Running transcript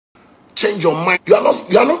change your mind. You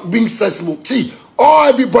are not being sensible. See,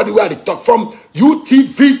 everybody where they talk from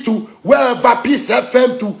UTV to wherever, Peace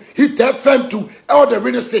FM to Hit FM to all the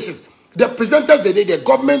radio stations. The presenters they did, the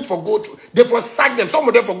government for go to, they for sack them, some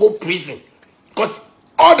of them for go prison. Because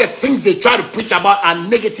all the things they try to preach about are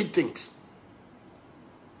negative things.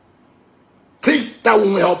 Things that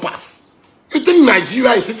won't help us. You think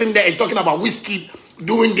Nigeria is sitting there and talking about whiskey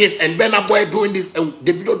doing this and Burna Boy doing this and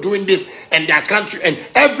Davido doing this and their country and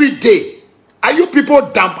every day? Are you people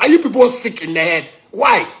dumb? Are you people sick in the head?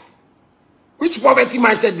 Why? Which poverty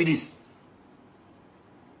mindset be this?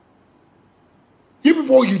 You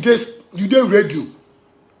people, you don't radio.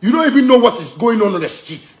 You don't even know what is going on the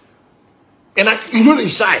streets. And you know they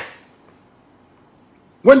shy.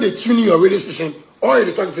 When they tune in your radio station, or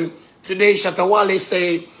they talk to today, Shatta Wale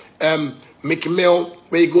say, make a mail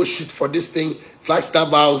where you go shoot for this thing,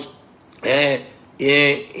 Flagstaff House,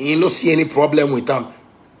 you don't see any problem with them.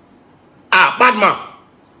 Bad man.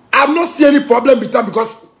 I've not seen any problem with them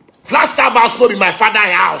because Flagstaff House will be my father's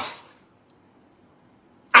house.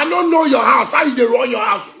 I don't know your house. How you dey run your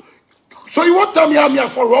house? So you won't tell me how me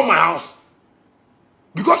for run my house?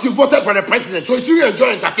 Because you voted for the president. So you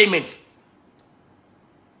enjoy entertainment.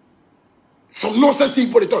 Some nonsense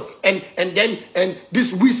people they talk. And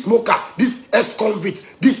this weed smoker, this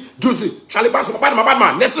ex-convict, this Josie, Charlie Bass, bad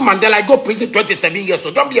man. Nelson Mandela go prison 27 years.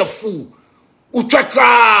 So don't be a fool.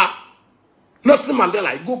 Uchekra. Nelson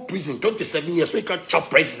Mandela go prison 27 years. So he can chop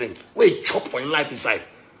president. Where he chop for his life inside.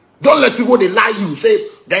 Don't let people they lie you. Say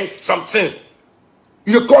then some sense.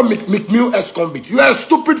 You call McMill ex-convict. You are a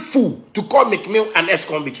stupid fool to call McMill an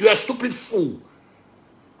ex-convict. You are a stupid fool.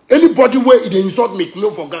 Anybody where they insult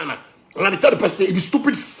McMill for Ghana, and I tell the person, you be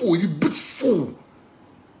stupid fool, you big fool.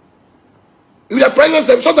 If the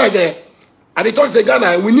president sometimes and they talk to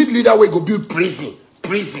Ghana, we need leader where go build prison.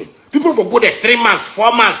 People for go there 3 months,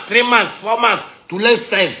 4 months, 3 months, 4 months to learn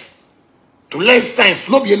sense. To learn sense,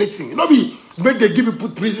 not be anything. Not be make they give you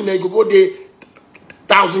put prison and you go there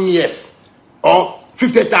 1,000 years or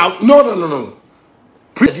 50,000. No.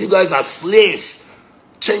 You guys are slaves.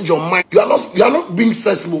 Change your mind. You are not being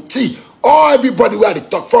sensible. See, everybody where they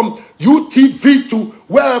talk from UTV to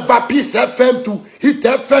wherever, Peace FM to Hit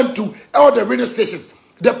FM to all the radio stations.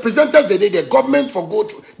 The presenters they did, the government for go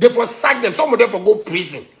to, they for sack them, some of them for go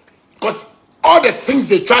prison. Because all the things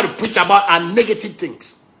they try to preach about are negative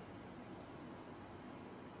things.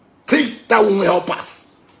 Things that won't help us.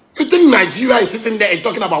 You think Nigeria is sitting there and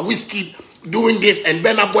talking about whiskey doing this and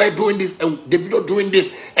Burna Boy doing this and Davido doing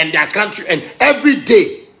this and their country and every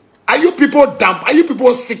day? Are you people dumb? Are you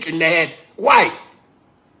people sick in the head? Why?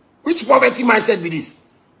 Which poverty mindset be this?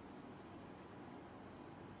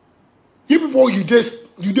 You people, you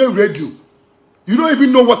don't radio. You don't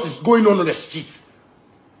even know what is going on the streets.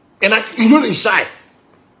 And you know they shy.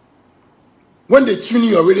 When they tune in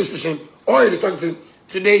your radio station, or they talk to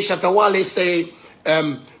today, Shatta Wale say,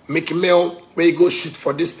 make a mail where you go shoot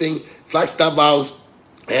for this thing, Flagstaff House,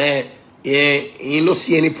 you don't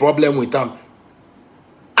see any problem with them.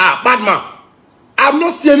 Bad man. I've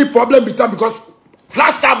not seen any problem with them because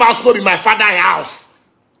Flagstaff House will be my father's house.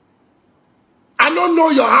 I don't know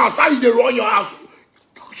your house. How you run your house?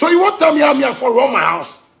 So you won't tell me how me for run my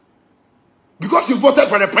house? Because you voted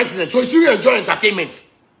for the president. So you enjoy entertainment.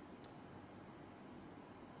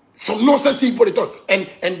 Some nonsense people they talk. And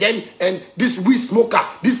this weed smoker,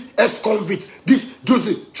 this ex-convict, this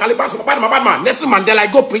Josie, Charlie Bass, bad man. Nelson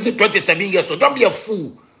Mandela go prison 27 years. So don't be a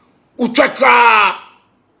fool. Uchekra.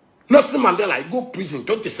 Nelson Mandela go prison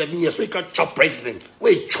 27 years. So he can chop president.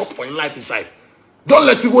 Where he chop for his life inside. Don't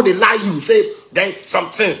let people they lie you. Say then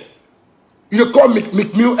some sense. You call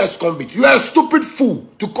McMill ex-convict. You are a stupid fool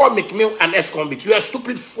to call McMill an ex-convict. You are a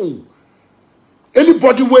stupid fool.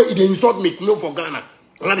 Anybody where they insult McMill for Ghana,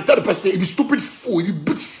 and I tell the person, you be stupid fool, you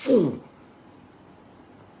big fool.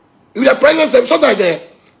 If the president sometimes and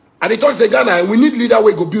they talk to Ghana, we need leader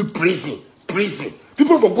where go build prison.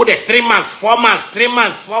 People for go there 3 months, 4 months, 3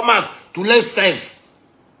 months, 4 months to learn sense.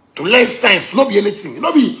 To learn sense, not be anything.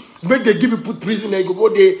 Not be make they give you put prison and you go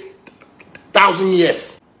there 1,000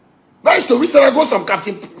 years. Nice to recently I go some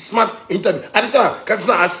Captain Smart interview. At the time, Captain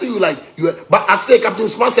Smart, I see you like you, but I say Captain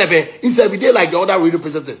Smart is every day like the other radio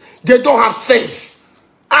presenters. They don't have sense.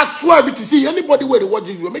 I swear everything. See anybody where they watch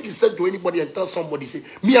it, you make it sense to anybody and tell somebody. Say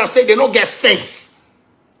me, I say they don't get sense.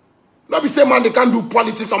 Not be say man they can't do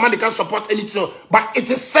politics or man they can't support anything, but it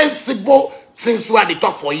is sensible things where they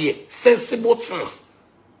talk for here. Sensible things.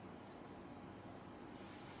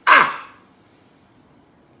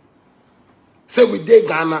 Say we did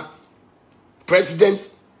Ghana. President,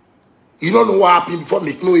 you don't know what happened before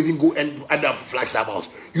McMill even go and end up Flagstaff House.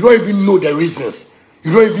 You don't even know the reasons.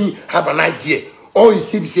 You don't even have an idea. All you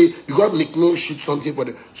see, say, you got make no shoot something for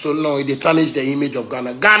them. So now they tarnish the image of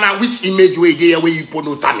Ghana. Ghana, which image way there where you put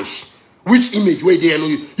no tarnish? Which image way there?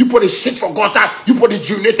 You put a shit for gutter, you put a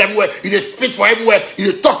urinate everywhere, you spit for everywhere,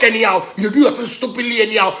 you talk anyhow, you do your thing stupidly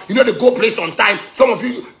anyhow, you know they go place on time. Some of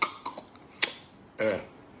you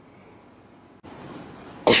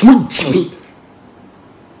cause we Jimmy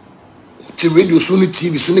the radio Sony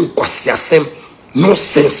TV Sony Kwasiasem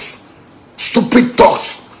nonsense, stupid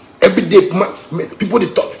talks. Every day people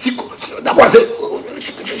they talk. See, that was it.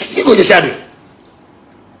 See go Shatta.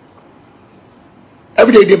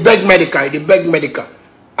 Every day they beg medical.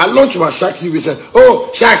 I launched my Shaxi, we said, oh,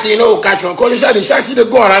 Shaxi, you know, catch one. Call Shaxi, they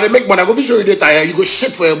go around, they make money. I go show you data here. You go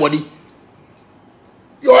shit for everybody.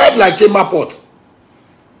 Your head like chamber pot.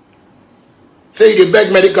 Say they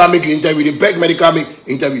beg medical, make interview. They beg medical, make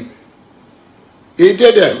interview. They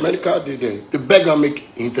did there. Medical did there. They beg and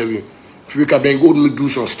make interview. If you wake up, then go do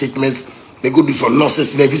some statements. They go do some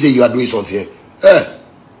nonsense. If you say you are doing something,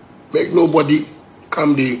 make nobody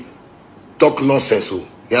come there. Talk nonsense, oh.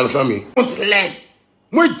 You understand me? I want to learn.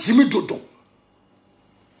 Moi Jimmy Dodo.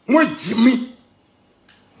 Moi Jimmy.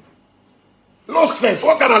 Nonsense.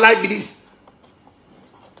 What kind of life is this?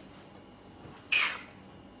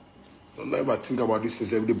 Don't ever think about this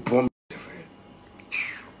things every day. Bomb.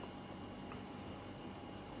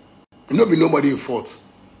 You know, be nobody in fault.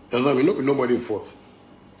 You understand me? No be nobody in fault.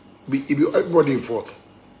 It be everybody in fault.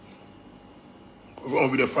 Because one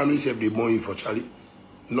with the family say they born you for Charlie.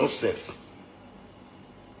 Nonsense.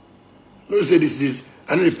 No say this.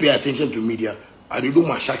 I need to pay attention to media. I do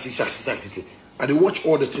my shaxi. I do watch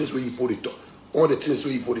all the things where you put it on. All the things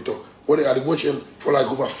where you put it on. I watch them for like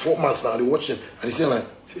over 4 months now. I watch them and they say like,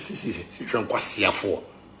 see, trying to see for.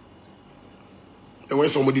 And when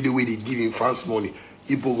somebody the way they give him fans money,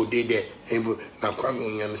 people go there and now come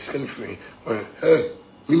on and send for me. Hey,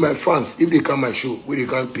 me my fans, if they come my show, where they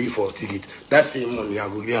can't pay for a ticket, that's same money I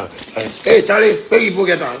go there. Hey Charlie, where you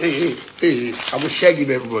get down? Hey, I will share give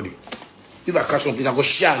everybody. If I catch one place, I go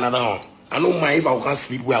share another one. I don't mind if I can't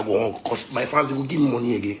sleep where I go home because my fans they will give me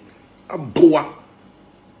money again. I'm boa.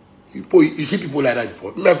 You see people like that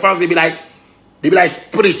before. My fans they be like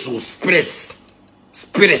spirits.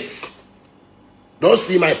 Don't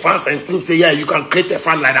see my fans and think say yeah you can create a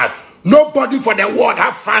fan like that. Nobody for the world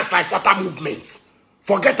have fans like Shatta movement.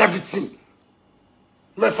 Forget everything.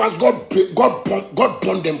 My fans, God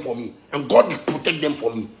born them for me and God protect them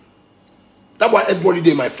for me. That's why everybody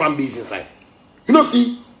day my fan base inside. You know,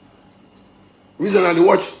 see, reason I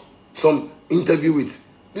watch some interview with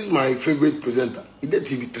this is my favorite presenter. He did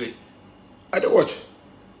TV3. I did watch.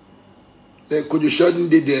 Then Kwadwo Sheldon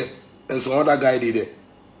did there and some other guy did there.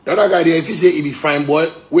 The other guy there, if he say he be fine boy,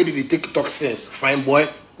 where did he take talk sense? Fine boy,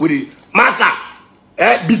 where did he master?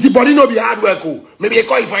 Busybody no be hard work. Oh. Maybe they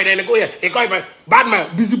call you for it and they go here. They call you for bad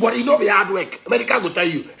man. Busybody no be hard work. America go tell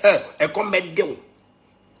you, come back down.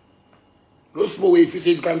 No small way if you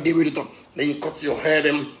say you can't deal with it, then you cut your hair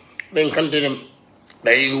them, then you can't do them.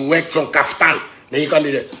 Then you work some kaftan, then you can't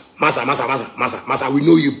do that. Massa, we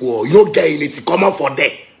know you poor. You don't get anything. Come out for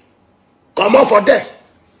there. Come out for there.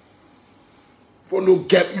 You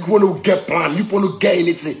want to get plan. You want to get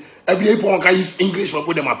anything. Every day people can use English and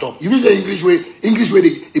put them at top. If you say English way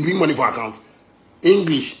they bring money for account.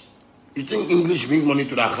 English. You think English brings money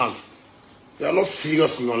to the account? You are not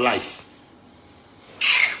serious in your lives.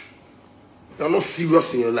 You are not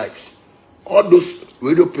serious in your lives. All those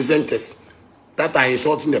radio presenters that are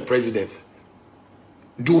insulting the president,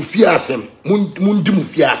 do fear them. Mundi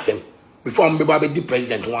fear them. Before I'm about the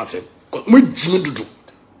president wants them. Because Jimmy do.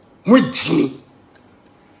 Jimmy.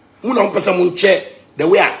 Don't person chair the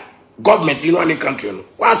way government in any country.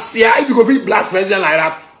 What's here if you go be blast president like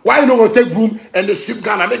that? Why you not go take broom and the sweep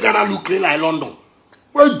Ghana, make Ghana look clean like London?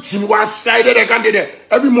 Well, Jimmy was side they can't do there.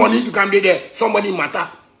 Every morning you can do there. Somebody matter.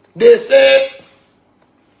 They say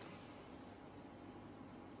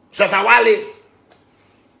Shatta wale.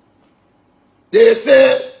 They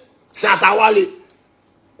say Shatta wale.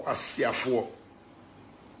 What's here for?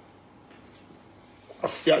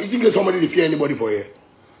 What's here? You think there's somebody to fear anybody for here?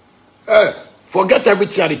 Forget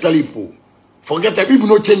everything I tell people. Forget it. If you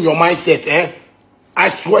not change your mindset, I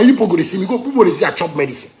swear people go to see me. People go to see I chop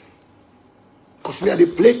medicine. Because me, they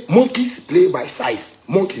play. Monkeys play by size.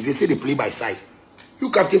 Monkeys, they say they play by size. You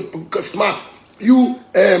Captain Smart. You,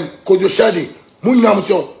 Kwadwo Sheldon.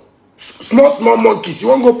 Small monkeys. You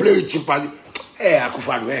won't go play with chimpanzee. Hey,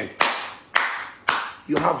 Akuffo Addo,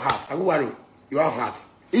 you have heart. Akuffo, you have heart.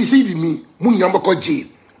 You see with me, jail.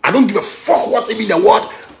 I don't give a fuck what even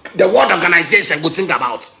the world organization go think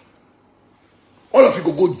about. All of you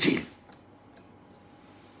go jail.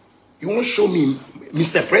 You won't show me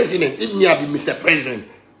Mr. President, if me I be Mr. President,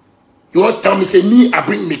 you want tell me say me I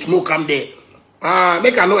bring make no come there.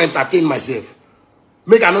 Make I not entertain myself.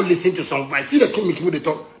 Make I not listen to some fight. See the thing make me they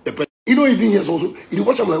talk the president. You know even here also. You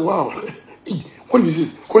watch I'm like wow. What is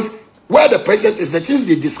this? Because where the president is, the things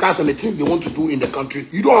they discuss and the things they want to do in the country,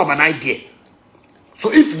 you don't have an idea. So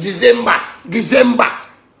if December,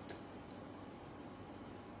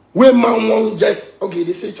 when man won't just okay,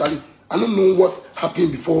 they say Charlie, I don't know what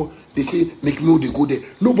happened before they say McMill they go there.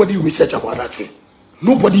 Nobody research about that thing.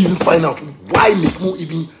 Nobody even find out why McMill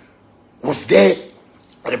even was there.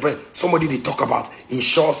 Somebody they talk about in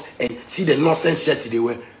shorts and see the nonsense shirt they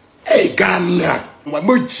wear. Hey Ghana, my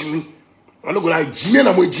boy Jimmy. I'm not gonna like Jimmy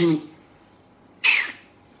and my Jimmy.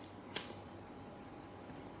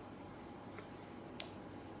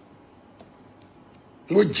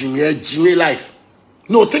 What Jimmy life?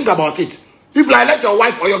 No, think about it. If like let your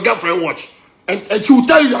wife or your girlfriend watch, and she will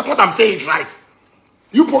tell you that what I'm saying is right.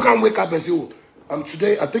 You can wake up and say, oh,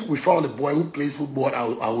 today I think we found a boy who plays football at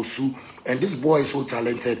Awusu, and this boy is so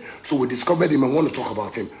talented. So we discovered him and want to talk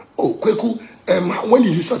about him. Oh, Kweku, when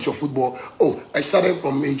did you start your football? Oh, I started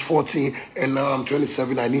from age 14 and now I'm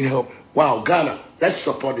 27. I need help. Wow, Ghana, let's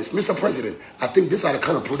support this. Mr. President, I think these are the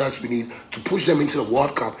kind of products we need to push them into the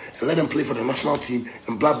World Cup and let them play for the national team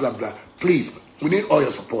and blah, blah, blah. Please, we need all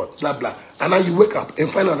your support, blah, blah. And now you wake up and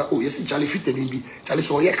find out that, oh, yes, Charlie fit and be Charlie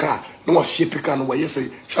saw your car. No one shape car, no one. Yes,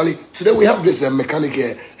 Charlie, today we have this mechanic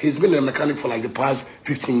here. He's been a mechanic for like the past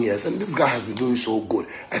 15 years. And this guy has been doing so good.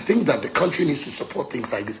 I think that the country needs to support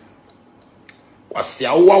things like this. Watch.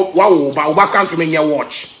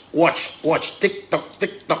 TikTok.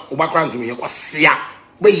 Background to me.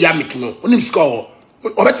 Where you make no. When you score,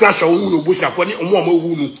 obet my show, no bush for any more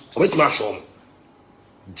woo. Obet my show.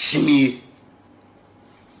 Jimmy.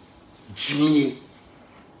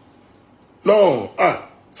 No.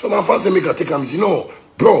 So my first make a take him. No,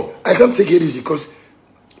 bro, I can't take it easy because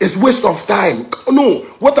it's waste of time. No,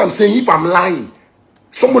 what I'm saying, if I'm lying,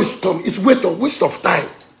 somebody should tell me it's waste of time.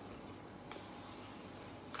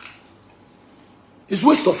 It's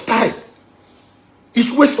waste of time.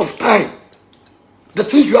 It's waste of time. The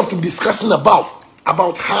things you have to be discussing about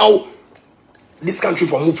how this country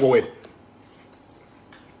will move forward.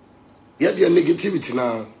 You have your negativity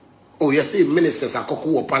now. Oh, you say ministers are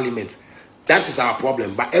cuckoo or parliament. That is our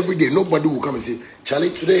problem. But every day, nobody will come and say, Charlie,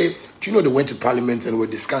 today, do you know they went to parliament and we're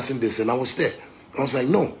discussing this? And I was there. I was like,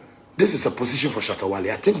 no, this is a position for Shatta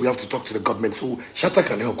Wale. I think we have to talk to the government so Shatta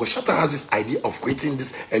can help. Because Shatta has this idea of creating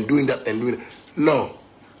this and doing that and doing it. No.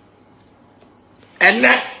 And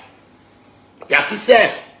that, you have to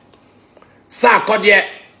say, Sakodye.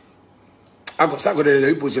 Sakodye,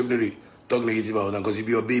 the people say, talk negative about that because he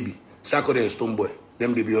be your baby. Sakodye and Stone Boy,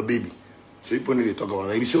 them they be your baby. So people need to talk about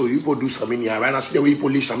that. If you say, people do something here, right now, see the way people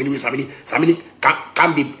live, somebody can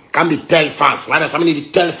be tell fans. Right now, somebody need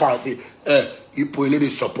to tell fans, say, people need to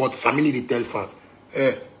support, somebody need to tell fans.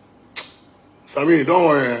 Samini, don't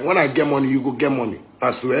worry. When I get money, you go get money. I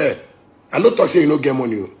swear. I'm not talking you don't get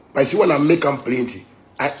money. But see, when I make them plenty,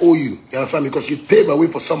 I owe you. You understand me? Because you pave the way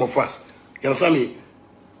for some of us. You understand me?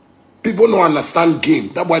 People don't understand game.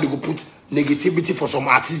 That's why they go put negativity for some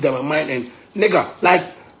artists in my mind. And nigga, like,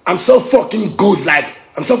 I'm so fucking good. Like,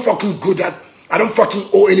 I'm so fucking good that I don't fucking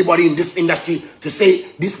owe anybody in this industry to say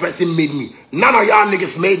this person made me. None of y'all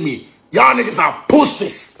niggas made me. Y'all niggas are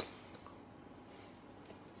pussies.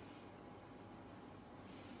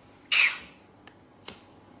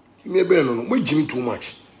 We Jimmy too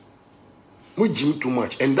much. We Jimmy too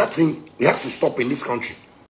much. And that thing, it has to stop in this country.